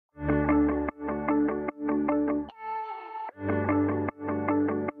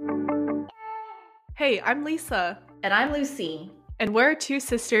Hey, I'm Lisa. And I'm Lucy. And we're two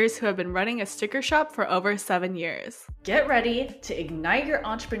sisters who have been running a sticker shop for over 7 years. Get ready to ignite your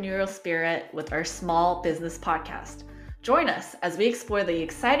entrepreneurial spirit with our small business podcast. Join us as we explore the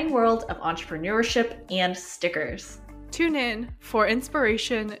exciting world of entrepreneurship and stickers. Tune in for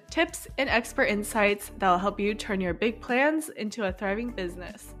inspiration, tips, and expert insights that will help you turn your big plans into a thriving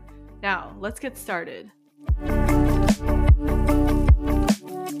business. Now, let's get started.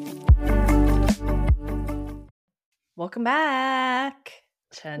 Welcome back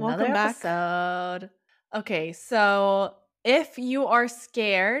to another episode. Okay, so if you are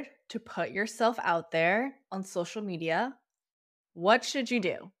scared to put yourself out there on social media, what should you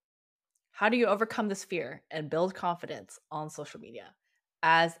do? How do you overcome this fear and build confidence on social media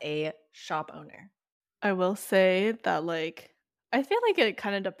as a shop owner? I will say that, I feel like it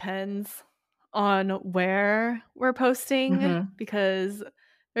kind of depends on where we're posting because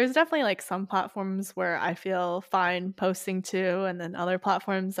there's definitely some platforms where I feel fine posting to, and then other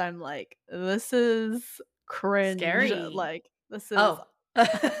platforms I'm like, this is cringe. Scary. This is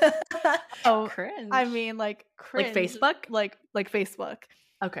cringe. I mean, cringe. Like Facebook? Like Facebook.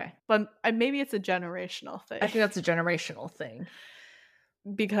 Okay. But maybe it's a generational thing. I think that's a generational thing.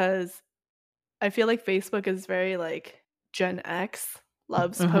 Because I feel like Facebook is very Gen X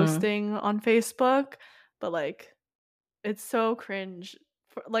loves posting on Facebook, but it's so cringe.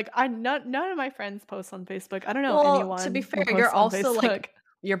 None of my friends post on Facebook. I don't know anyone. To be fair, you're also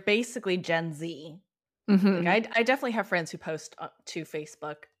you're basically Gen Z. I definitely have friends who post to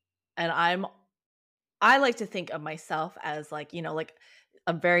Facebook, and I like to think of myself as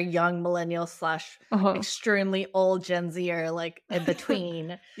a very young millennial / extremely old Gen Z, or in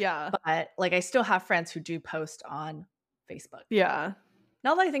between. Yeah. But I still have friends who do post on Facebook. Yeah.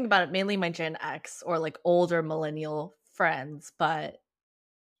 Now that I think about it, mainly my Gen X or older millennial friends, but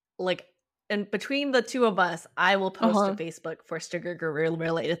in between the two of us, I will post to Facebook for sticker guru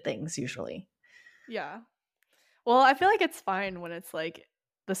related things usually. Yeah. Well, I feel like it's fine when it's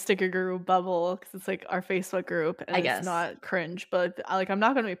the sticker guru bubble, because it's our Facebook group, and it's not cringe. But I'm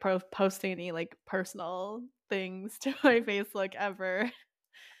not going to be posting any personal things to my Facebook ever.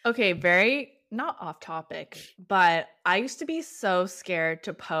 Okay, very not off topic, but I used to be so scared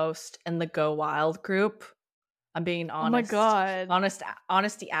to post in the Go Wild group. I'm being honest. Oh my god.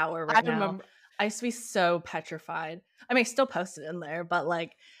 Honesty hour right now. Remember. I used to be so petrified. I mean, I still post it in there, but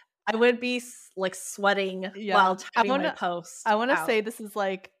I would be sweating while typing my post. I want to say this is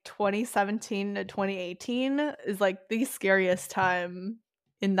 2017 to 2018 is the scariest time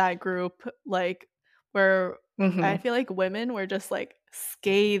in that group, where I feel like women were just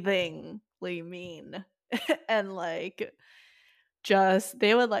scathingly mean and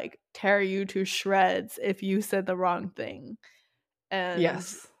they would tear you to shreds if you said the wrong thing. And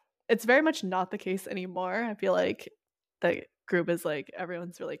yes, it's very much not the case anymore. I feel like the group is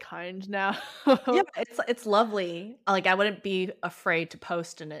everyone's really kind now. Yeah, it's lovely. I wouldn't be afraid to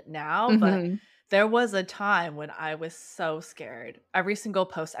post in it now, but there was a time when I was so scared. Every single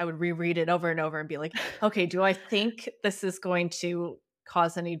post, I would reread it over and over and be like, okay, do I think this is going to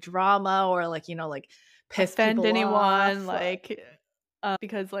cause any drama or piss offend anyone off?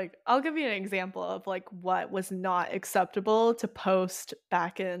 Because I'll give you an example of what was not acceptable to post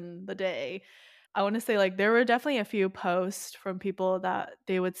back in the day. I want to say there were definitely a few posts from people that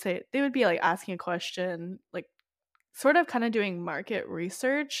they would be asking a question, sort of kind of doing market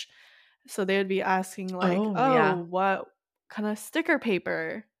research. So they would be asking what kind of sticker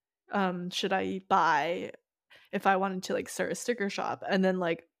paper should I buy if I wanted to start a sticker shop? And then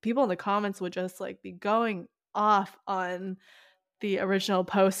people in the comments would just be going off on the original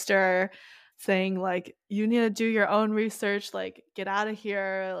poster, saying you need to do your own research, get out of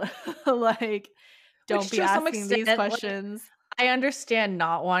here, don't be asking these questions. I understand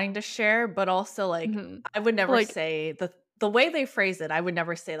not wanting to share, but also I would never say the way they phrase it, I would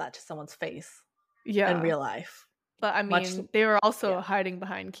never say that to someone's face in real life. But I mean, they were also hiding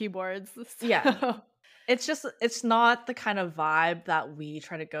behind keyboards. So. Yeah. It's not the kind of vibe that we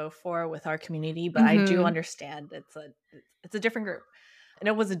try to go for with our community, but I do understand it's a different group, and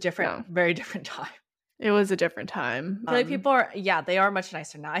it was a very different time. It was a different time. I feel people are they are much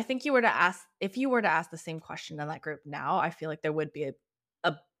nicer now. I think if you were to ask the same question in that group now, I feel like there would be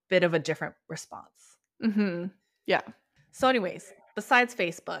a bit of a different response. Yeah. So anyways, besides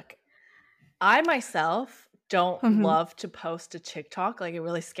Facebook, I myself don't love to post to TikTok. It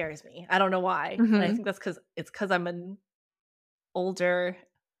really scares me. I don't know why. And I think that's because I'm an older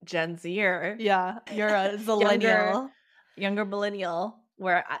Gen Zer. Yeah, you're a millennial. Younger millennial,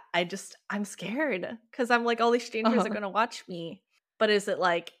 where I'm scared because I'm all these strangers are going to watch me. But is it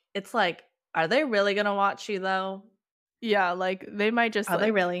it's Are they really gonna watch you though? Yeah, like, they might just, Are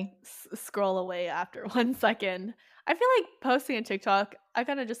they like, really? scroll away after 1 second. I feel like posting a TikTok, I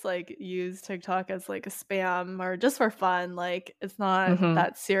kinda just, like, use TikTok as, like, a spam or just for fun, like, it's not Mhm.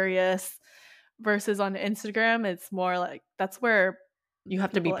 that serious, versus on Instagram, it's more like that's where You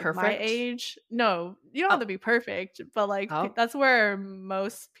have to people, be like, my perfect? age no, you don't have Oh, to be perfect, but, like, oh. that's where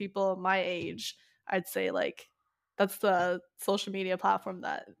most people my age, I'd say, like, that's the social media platform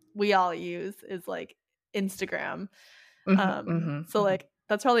that we all use is, like, Instagram. Mhm, mhm, So, mhm. like,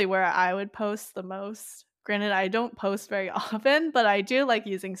 that's probably where I would post the most. Granted, I don't post very often, but I do like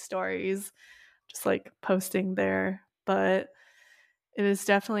using stories, just, like, posting there, but it is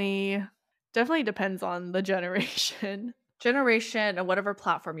definitely depends on the generation. Generation or whatever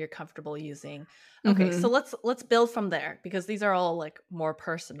platform you're comfortable using. Okay, so Mhm. let's build from there because these are all, like, more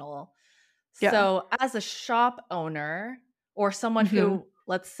personal. Yeah. So, as a shop owner or someone Mhm. who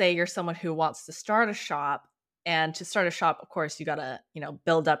let's say you're someone who wants to start a shop, and to start a shop, of course, you gotta,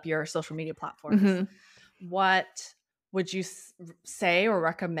 build up your social media platforms. Mhm. What would you say or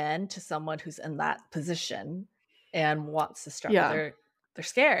recommend to someone who's in that position and wants to start, but Yeah. they're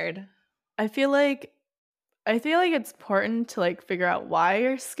scared? I feel like I feel like it's important to, like, figure out why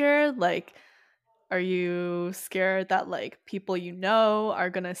you're scared, like, are you scared that, like, people you know are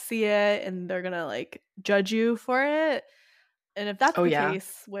gonna see it and they're gonna, like, judge you for it? And if that's Oh, the yeah.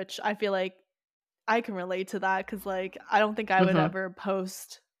 case, which I feel like I can relate to that, cause like, I don't think I would Mhm. ever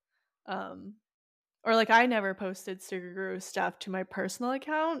post, um or, like, I never posted Sticker Guru stuff to my personal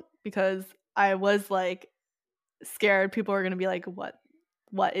account because I was, like, scared people were gonna be like,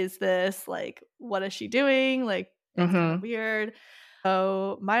 What is this? Like, what is she doing? Like, it's kinda Mhm. weird."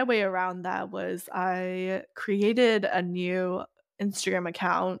 So, my way around that was I created a new Instagram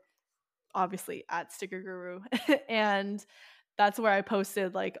account, obviously at Sticker Guru, and that's where I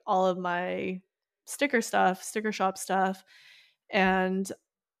posted, like, all of my sticker stuff, sticker shop stuff, and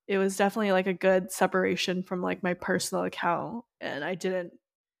it was definitely, like, a good separation from, like, my personal account, and I didn't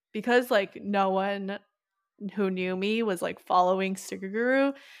because, like, no one who knew me was, like, following Sticker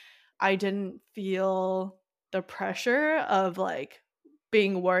Guru, I didn't feel the pressure of, like,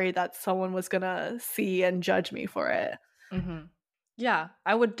 being worried that someone was gonna see and judge me for it. Mhm. Yeah,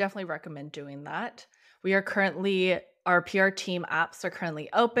 I would definitely recommend doing that. We are currently our PR team apps are currently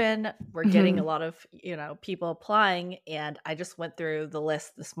open. We're getting a Mhm. lot of, people applying, and I just went through the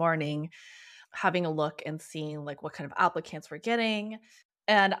list this morning, having a look and seeing like what kind of applicants we're getting.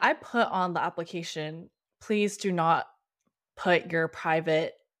 And I put on the application, please do not put your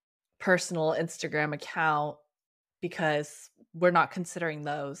private personal Instagram account because we're not considering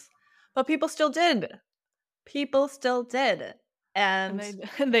those. But people still did. People still did. And And they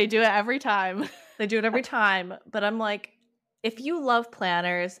they do it every time. they do it every time, but I'm like, if you love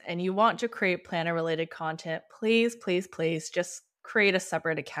planners and you want to create planner related content, please, please, please just create a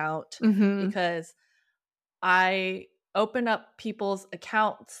separate account Mhm. because I open up people's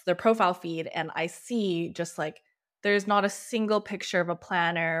accounts, their profile feed, and I see just like there's not a single picture of a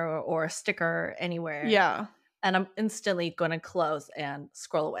planner or a sticker anywhere. Yeah. And I'm instantly going to close and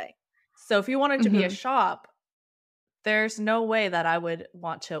scroll away. So if you wanted to be a Mhm. shop, there's no way that I would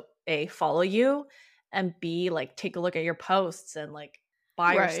want to A, follow you, and B, like, take a look at your posts and, like,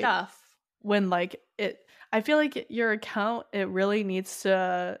 buy your Right. stuff. When, like, it I feel like your account, it really needs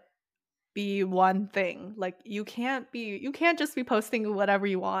to be one thing. Like, you can't just be posting whatever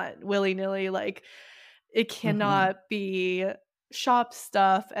you want willy-nilly, like, it Mhm. cannot be shop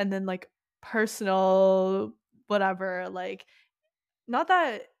stuff and then, like, personal whatever, like, not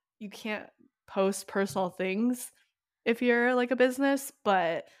that you can't post personal things if you're, like, a business,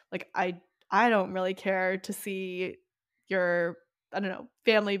 but, like, I don't really care to see your, I don't know,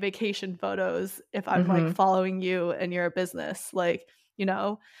 family vacation photos if I'm, like, Mhm. following you and you're a business, like, you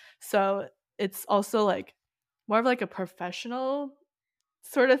know? So, it's also, like, more of, like, a professional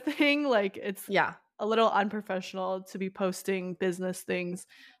sort of thing, like, it's Yeah, a little unprofessional to be posting business things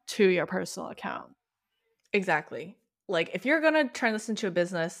to your personal account. exactly. Like, if you're gonna turn this into a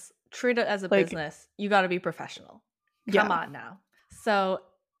business, treat it as a Like business, you gotta be professional. Come yeah. on now. So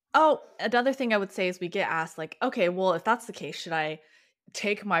oh, another thing I would say is we get asked, like, "Okay, well, if that's the case, should I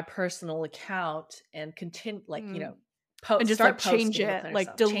take my personal account and continue like, Mm. And just, like, start change posting the it, planner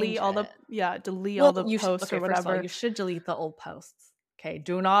like, stuff, change it?" delete Well, all the you should posts okay, or first of all, whatever. you should delete the old posts. Okay,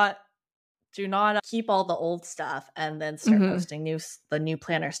 do not keep all the old stuff and then start Mhm. posting the new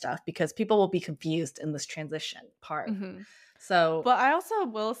planner stuff because people will be confused in this transition part. Mhm. So But I also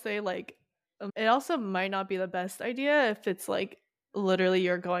will say, like, it also might not be the best idea if it's, like, literally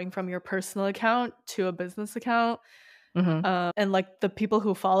you're going from your personal account to a business account, Mhm. And, like, the people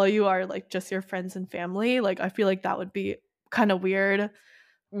who follow you are, like, just your friends and family, like, I feel like that would be kinda weird.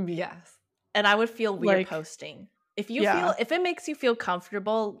 Yes. And I would feel weird Like posting. yeah. If it makes you feel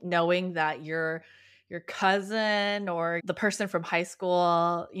comfortable knowing that your cousin or the person from high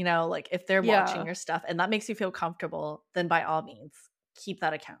school, like if they're watching Yeah. your stuff and that makes you feel comfortable, then by all means, keep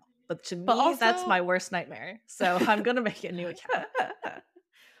that account. But to But me, that's my also worst nightmare. So I'm gonna make a new account.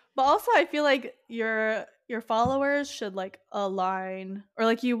 but also I feel like your followers should, like, align or,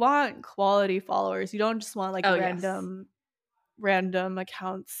 like, you want quality followers, you don't just want, like, Oh, yes. random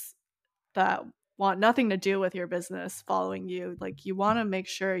accounts that want nothing to do with your business following you, like, you wanna make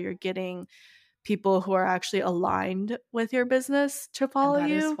sure you're getting people who are actually aligned with your business to And follow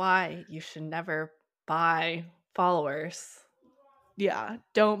that is you. why you should never buy followers Yeah,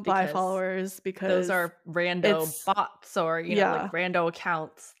 don't buy because followers those because are rando it's bots or, like yeah, rando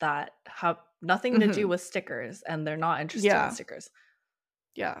accounts that have nothing to do mhm, with stickers and they're not interested in yeah, stickers.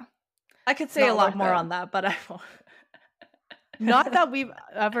 yeah, I could it's say a not lot worth more it. on that, but I won't. Not that we've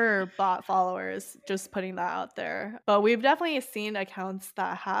ever bought followers, just putting that out there, but we've definitely seen accounts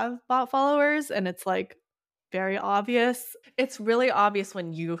that have bought followers, and it's, like, very obvious. It's really obvious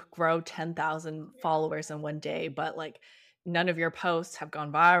when you grow 10,000 followers in one day, but, like, none of your posts have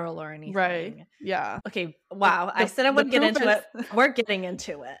gone viral or Right, anything. yeah. Okay, Like, wow, I said I the wouldn't get proof into is it. We're getting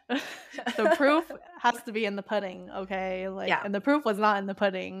into it. the proof has to be in the pudding, okay? Like, Yeah. and the proof was not in the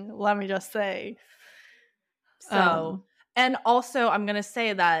pudding, let me just say. So Um and also I'm gonna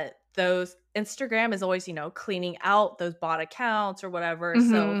say that those Instagram is always, cleaning out those bot accounts or whatever,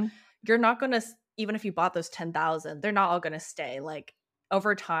 so mhm, you're not gonna even if you bought those 10,000, they're not all gonna stay, like,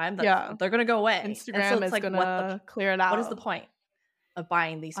 over time, yeah. they're gonna go away, and so Instagram it's is like, gonna clear it what is the out. point of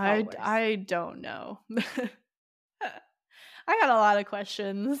buying these I followers? I don't know. I got a lot of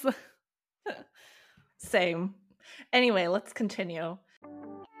questions. Same. Anyway, let's continue.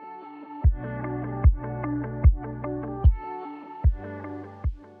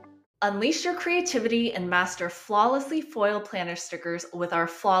 Unleash your creativity and master flawlessly foil planner stickers with our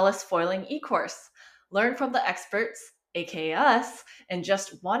Flawless Foiling e-course. Learn from the experts, aka us, in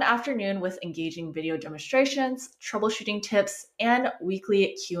just one afternoon with engaging video demonstrations, troubleshooting tips, and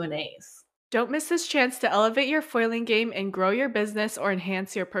weekly Q&As. Don't miss this chance to elevate your foiling game and grow your business or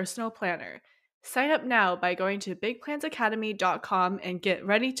enhance your personal planner. Sign up now by going to bigplansacademy.com and get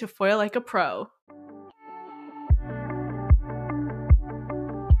ready to foil like a pro.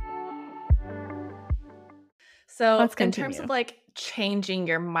 So, Let's in terms continue. of like changing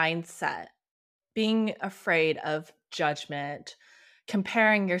your mindset, being afraid of judgment,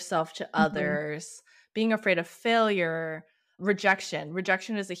 comparing yourself to Mhm. others, being afraid of failure, rejection.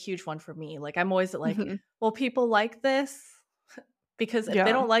 Rejection is a huge one for me. Like, I'm always like, Mhm. well, people like this because if they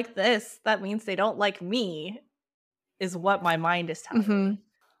Yeah. don't like this, that means they don't like me, is what my mind is telling Mhm. me.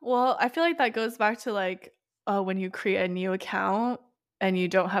 Well, I feel like that goes back to, like, when you create a new account and you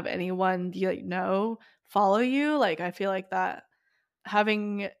don't have anyone you, like, know follow you, like, I feel like that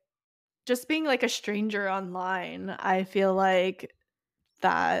having just being, like, a stranger online, I feel like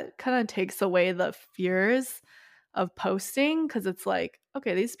that kinda takes away the fears of posting because it's like,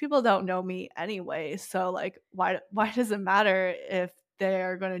 "Okay, these people don't know me anyway, so, like, why does it matter if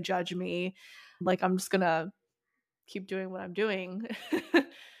they're gonna judge me? Like, I'm just gonna keep doing what I'm doing."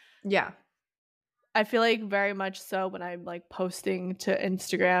 Yeah. I feel like very much so when I'm, like, posting to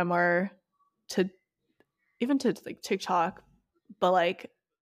Instagram or to even to, like, TikTok, but, like,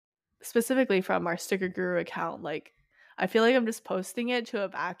 specifically from our Sticker Guru account, like, I feel like I'm just posting it to a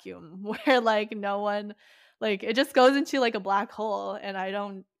vacuum where, like, no one like, it just goes into, like, a black hole, and I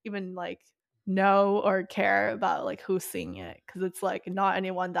don't even, like, know or care about, like, who's seeing it because it's, like, not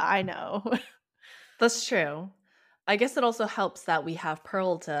anyone that I know. That's true. I guess it also helps that we have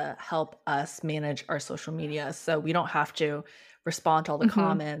Pearl to help us manage our social media so we don't have to respond to all the Mhm.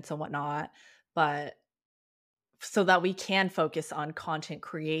 comments and whatnot. But so that we can focus on content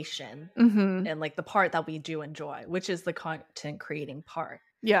creation Mhm. and like the part that we do enjoy, which is the content creating part.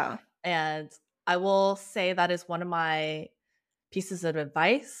 Yeah. And I will say that is one of my pieces of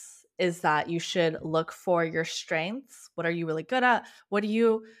advice is that you should look for your strengths. What are you really good at? What do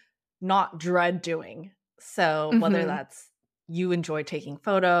you not dread doing? So, whether Mhm. that's you enjoy taking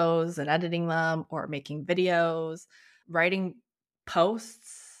photos and editing them or making videos, writing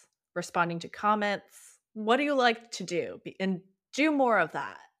posts, responding to comments, what do you like to do? And do more of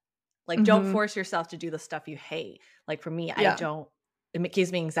that. Like, don't Mhm. force yourself to do the stuff you hate. Like, for me, I Yeah. don't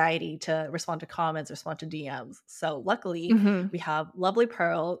gives me anxiety to respond to comments, respond to DMs. So, luckily, Mhm. we have lovely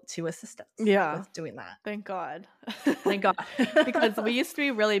Pearl to assist us Yeah. with doing that. Thank God. Thank God. Because we used to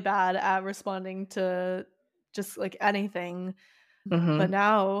be really bad at responding to just, like, anything, but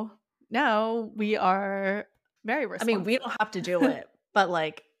Mhm. now we are very I mean, we responsive. don't have to do it, but,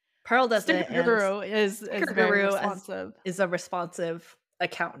 like, Pearl does Sticker it, and Guru is Sticker very Guru as responsive. is a responsive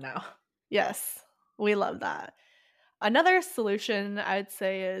account now. Yes, we love that. Another solution I'd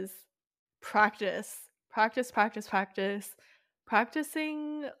say is practice. Practice, practice, practice.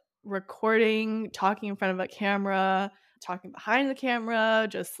 Practicing recording, talking in front of a camera, talking behind the camera,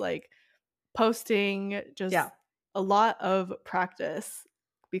 just, like, posting, just Yeah. a lot of practice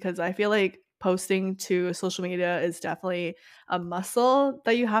because I feel like posting to social media is definitely a muscle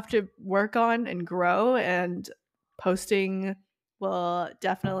that you have to work on and grow, and posting will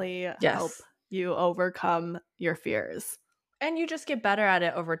definitely help Yes. you overcome your fears. And you just get better at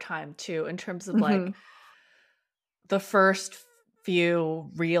it over time too, in terms of, like, Mhm. the first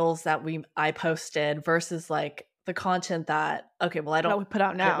few reels that I posted versus, like, the content that okay, well, I That don't we put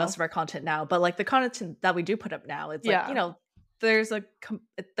out edit most now. of our content now, but, like, the content that we do put up now, it's like, Yeah. there's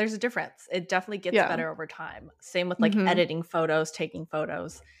a difference. It definitely gets Yeah. better over time. Same with, like, Mhm. editing photos, taking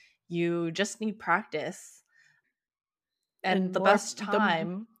photos. You just need practice, and And the best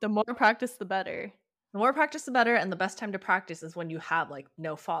the more practice, the better. the more practice, the better, and the best time to practice is when you have, like,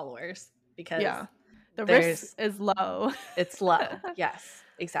 no followers because Yeah. The risk there's is low. it's low. Yes,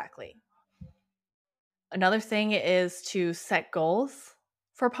 exactly. Another thing is to set goals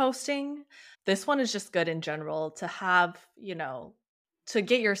for posting. This one is just good in general to have, to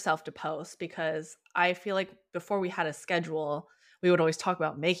get yourself to post because I feel like before we had a schedule, we would always talk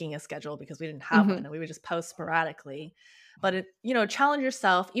about making a schedule because we didn't have one Mhm. and we would just post sporadically. But challenge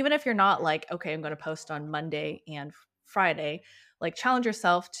yourself, even if you're not like, okay, I'm going to post on Monday and Friday, like challenge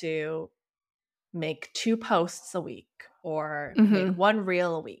yourself to make 2 posts a week or make Mhm. 1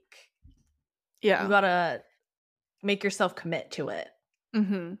 reel a week. You Yeah. got to make yourself commit to it.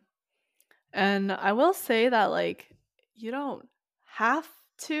 Mhm. And I will say that, like, you don't have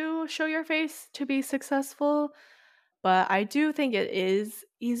to show your face to be successful, but I do think it is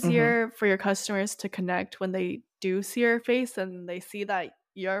Mhm. easier for your customers to connect when they do see your face and they see that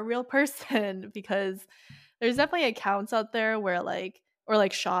you're a real person because there's definitely accounts out there where, like, or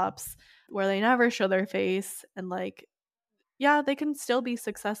like shops where they never show their face and, like, yeah, they can still be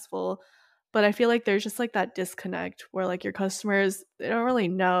successful, but I feel like there's just, like, that disconnect where, like, your customers, they don't really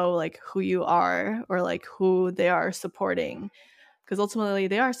know, like, who you are or, like, who they are supporting, because ultimately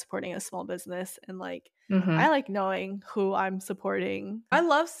they are supporting a small business, and, like, I Mhm. like knowing who I'm supporting. I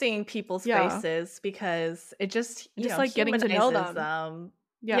love seeing people's Yeah, faces because it just, and just, like, getting to know humanizes them. them.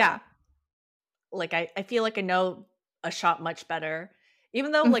 Yeah. Yeah. Like, I feel like I know a shop much better,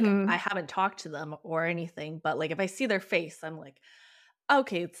 even though, like, I Mhm. haven't talked to them or anything, but, like, if I see their face, I'm like,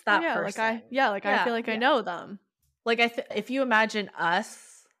 "Okay, it's Oh, that yeah, person." I feel Yeah, like I yeah. know them. Like, if you imagine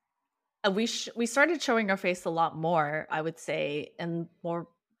us, we started showing our face a lot more, I would say, in more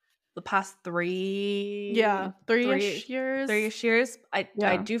the past Yeah, 3-ish 3 years. 3-ish years, I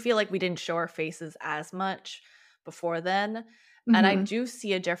Yeah. do feel like we didn't show our faces as much before then, and I Mhm. do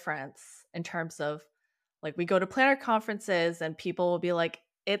see a difference in terms of, like, we go to planner conferences and people will be like,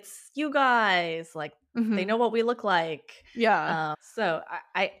 "It's you guys," like, they Mhm. know what we look like. Yeah. So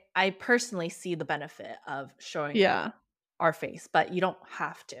I personally see the benefit of showing Yeah. our face, but you don't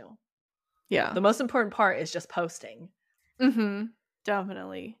have to. Yeah. The most important part is just posting. Mhm.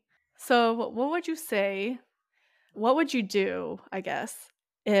 Definitely. So, what would you say what would you do, I guess,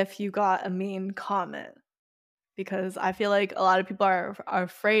 if you got a mean comment? Because I feel like a lot of people are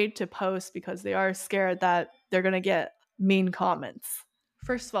afraid to post because they are scared that they're gonna get mean comments.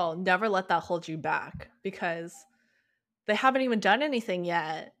 First of all, never let that hold you back because they haven't even done anything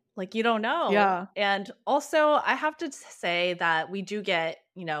yet. Like, you don't know. Yeah. And also, I have to say that we do get,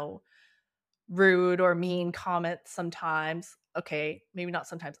 rude or mean comments sometimes. Okay, maybe not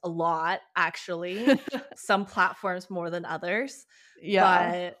sometimes, a lot actually. Some platforms more than others.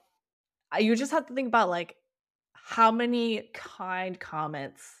 Yeah. But you just have to think about like how many kind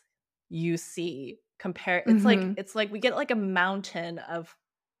comments you see compare Mhm. it's like we get like a mountain of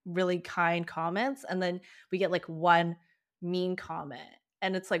really kind comments and then we get like one mean comment.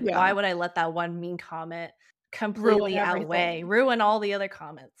 And it's like why Yeah. would I let that one mean comment Ruin completely outweigh, everything. ruin all the other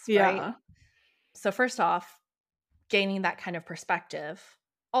comments, right? Yeah. So first off, gaining that kind of perspective.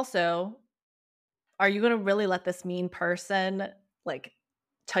 Also, are you going to really let this mean person like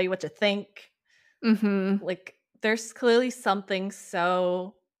tell you what to think? Mhm. Like, there's clearly something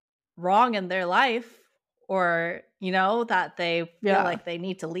so wrong in their life or, that they feel Yeah. like they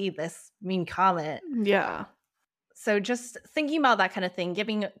need to leave this mean comment. Yeah. So just thinking about that kind of thing,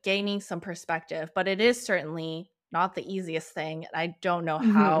 gaining some perspective, but it is certainly not the easiest thing. And I don't know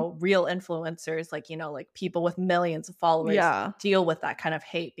Mhm. how real influencers, like, like people with millions of followers Yeah. deal with that kind of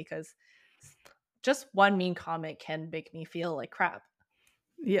hate because s- just one mean comment can make me feel like crap.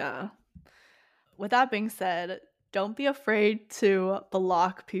 Yeah. With that being said, don't be afraid to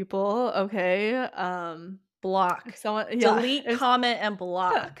block people, okay? If Block. someone yeah, Delete, if comment, and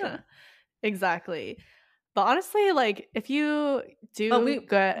block. exactly. But honestly, like, if you But do we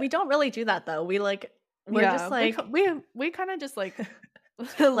get don't really do that though. We're yeah, just like we kinda just, like,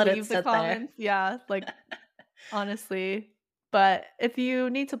 let it leave the sit there. comments, yeah, like, honestly. But if you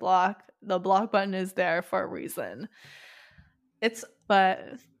need to block, the block button is there for a reason. It's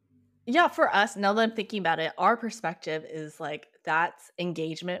But Yeah, for us, now that I'm thinking about it, our perspective is like that's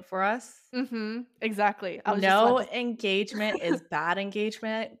engagement for us. mhm, exactly. I was just about No to engagement is bad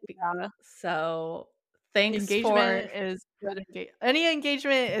engagement. yeah. So thanks for Engagement is good any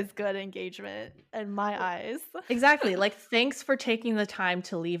engagement is good engagement in my w- eyes. exactly, like thanks for taking the time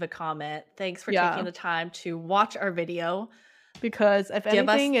to leave a comment. Thanks for taking Yeah, the time to watch our video. because if Give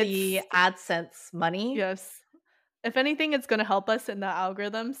us anything, the it's AdSense money. yes. If anything, it's gonna help us in the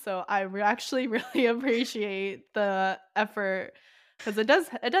algorithm, so I actually really appreciate the effort because it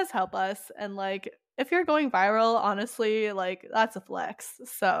does help us, and, like, if you're going viral, honestly, like, that's a flex,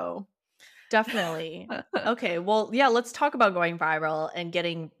 so Definitely. Okay, well, yeah, let's talk about going viral and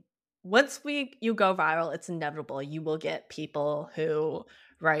getting once we you go viral, it's inevitable. You will get people who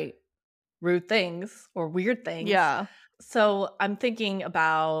write rude things or weird things. Yeah, So I'm thinking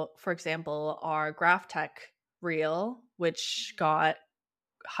about, for example, our Graph Tech reel, which got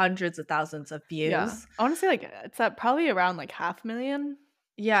hundreds of thousands of yeah. views. Honestly, like, it's at probably around, like, 500,000.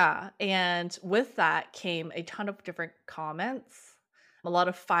 Yeah, and with that came a ton of different comments, a lot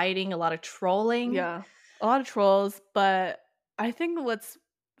of fighting, a lot of trolling. Yeah, a lot of trolls, but I think what's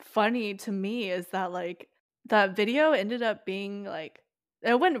funny to me is that, like, that video ended up being, like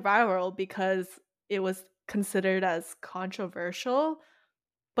it went viral because it was considered as controversial,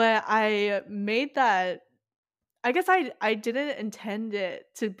 but I made that I guess I didn't intend it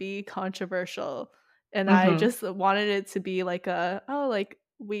to be controversial, and I Mhm. just wanted it to be like a, "Oh, like,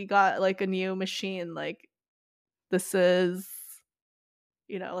 we got, like, a new machine, like, this is"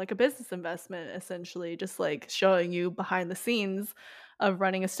 like a business investment essentially, just like showing you behind the scenes of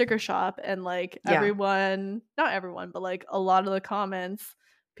running a sticker shop and like Yeah. not everyone, but like a lot of the comments,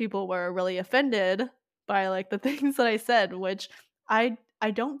 people were really offended by like the things that I said, which I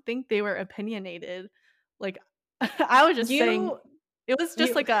don't think they were opinionated. Like I was just saying You it was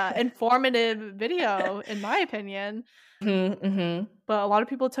just you like a informative video in my opinion, Mhm, mhm. but a lot of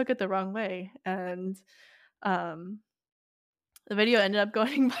people took it the wrong way and um the video ended up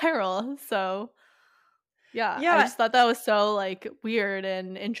going viral, so, yeah, I Yeah, just thought that was so, like, weird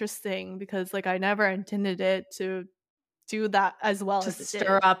and interesting because, like, I never intended it to do that as well to as it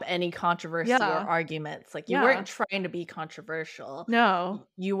stir did. up any controversy or Yeah, arguments, like, you weren't yeah. trying to be controversial. No.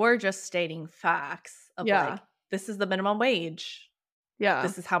 You were just stating facts of, Yeah, like, "This is the minimum wage.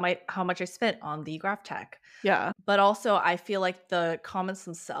 yeah, This is how much I spent on the graph tech." yeah, But also, I feel like the comments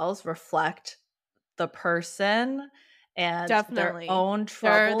themselves reflect the person and their definitely. own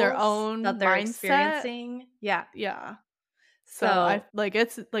Their troubles that own they're mindset, experiencing. Yeah. yeah. So, I So, like,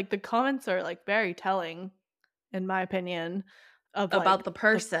 it's like, the comments are, like, very telling, in my opinion, of, about like, the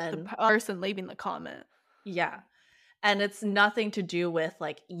the person. person leaving the comment. Yeah. And it's nothing to do with,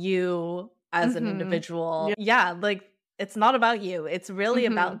 like, you as an Mhm. individual. Yeah, Yeah, like, it's not about you, it's really mhm.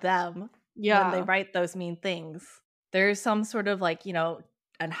 about them when they Yeah, write those mean things. There's some sort of, like,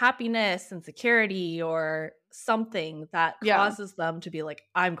 unhappiness, insecurity, or something that yeah. causes them to be like,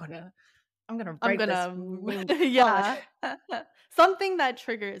 I'm gonna I'm write this gonna mean comment." yeah. Something that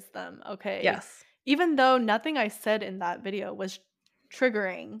triggers them, okay. Yes. Even though nothing I said in that video was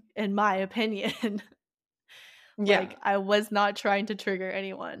triggering, in my opinion. Yeah. Like, I was not trying to trigger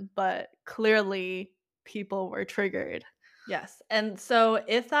anyone, but clearly people were triggered. Yes, and so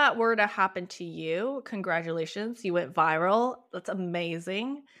if that were to happen to you, congratulations, you went viral. That's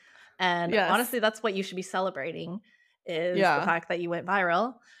amazing. And Yes. honestly, that's what you should be celebrating is the Yeah. fact that you went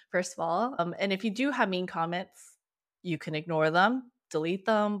viral, first of all. And if you do have mean comments, you can ignore them, delete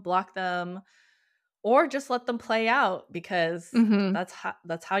them, block them, or just let them play out because Mhm.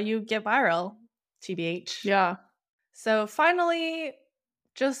 that's how you get viral, TBH. Yeah. So finally,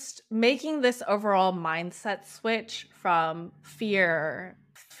 just making this overall mindset switch from fear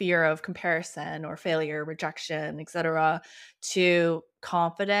of comparison or failure, rejection, etc., to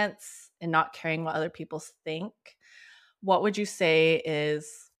confidence and not caring what other people think. What would you say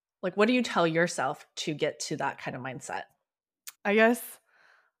is like what do you tell yourself to get to that kind of mindset? I guess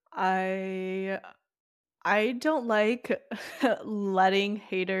I I don't like letting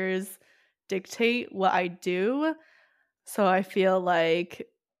haters dictate what I do, so I feel like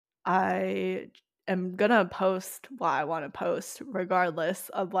I am gonna post what I wanna post regardless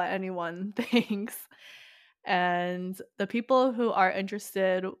of what anyone thinks, and the people who are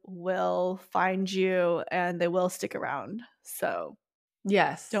interested will find you and they will stick around, so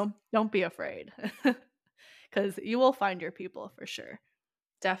Yes, don't be afraid, because you will find your people for sure.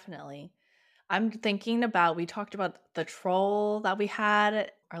 definitely. I'm thinking about we talked about the troll that we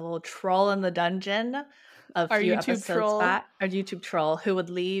had, our little troll in the dungeon a Our few YouTube episodes troll. back, our YouTube troll who would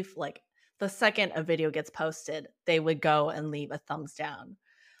leave like the second a video gets posted, they would go and leave a thumbs down.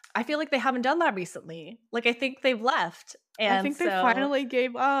 I feel like they haven't done that recently. Like I think they've left. I And think they so finally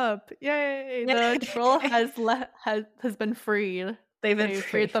gave up. Yay! The troll has been freed. they've been They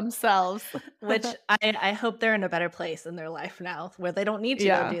free. freed themselves. Which I hope they're in a better place in their life now where they don't need to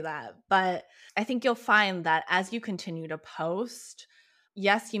go Yeah. do that. But I think you'll find that as you continue to post,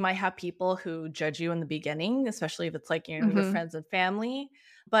 yes, you might have people who judge you in the beginning, especially if it's like, your Mhm. friends and family.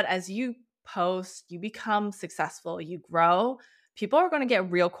 But as you post, you become successful, you grow, people are going to get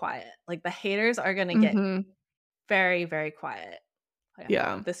real quiet. Like the haters are going to get Mhm. very, very quiet. Like, I'm like,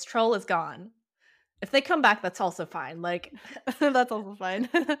 Yeah. this troll is gone. If they come back, that's also fine. Like, That's also fine.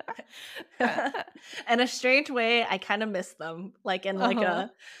 in a strange way, I kind of miss them. Like in like Uh-huh.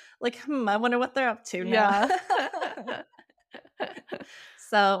 I wonder what they're up to now. Yeah.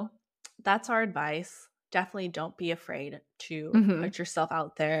 So that's our advice. Definitely don't be afraid to Mhm. put yourself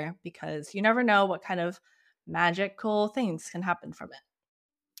out there because you never know what kind of magical things can happen from it.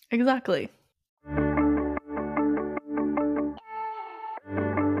 Exactly.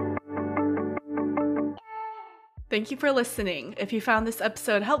 Thank you for listening. If you found this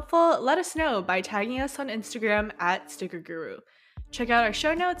episode helpful, let us know by tagging us on Instagram at StickerGuru. Check out our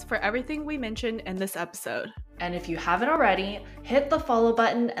show notes for everything we mentioned in this episode. And if you haven't already, hit the follow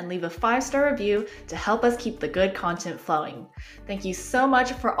button and leave a 5-star review to help us keep the good content flowing. Thank you so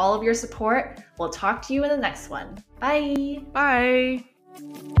much for all of your support. We'll talk to you in the next one. Bye! Bye!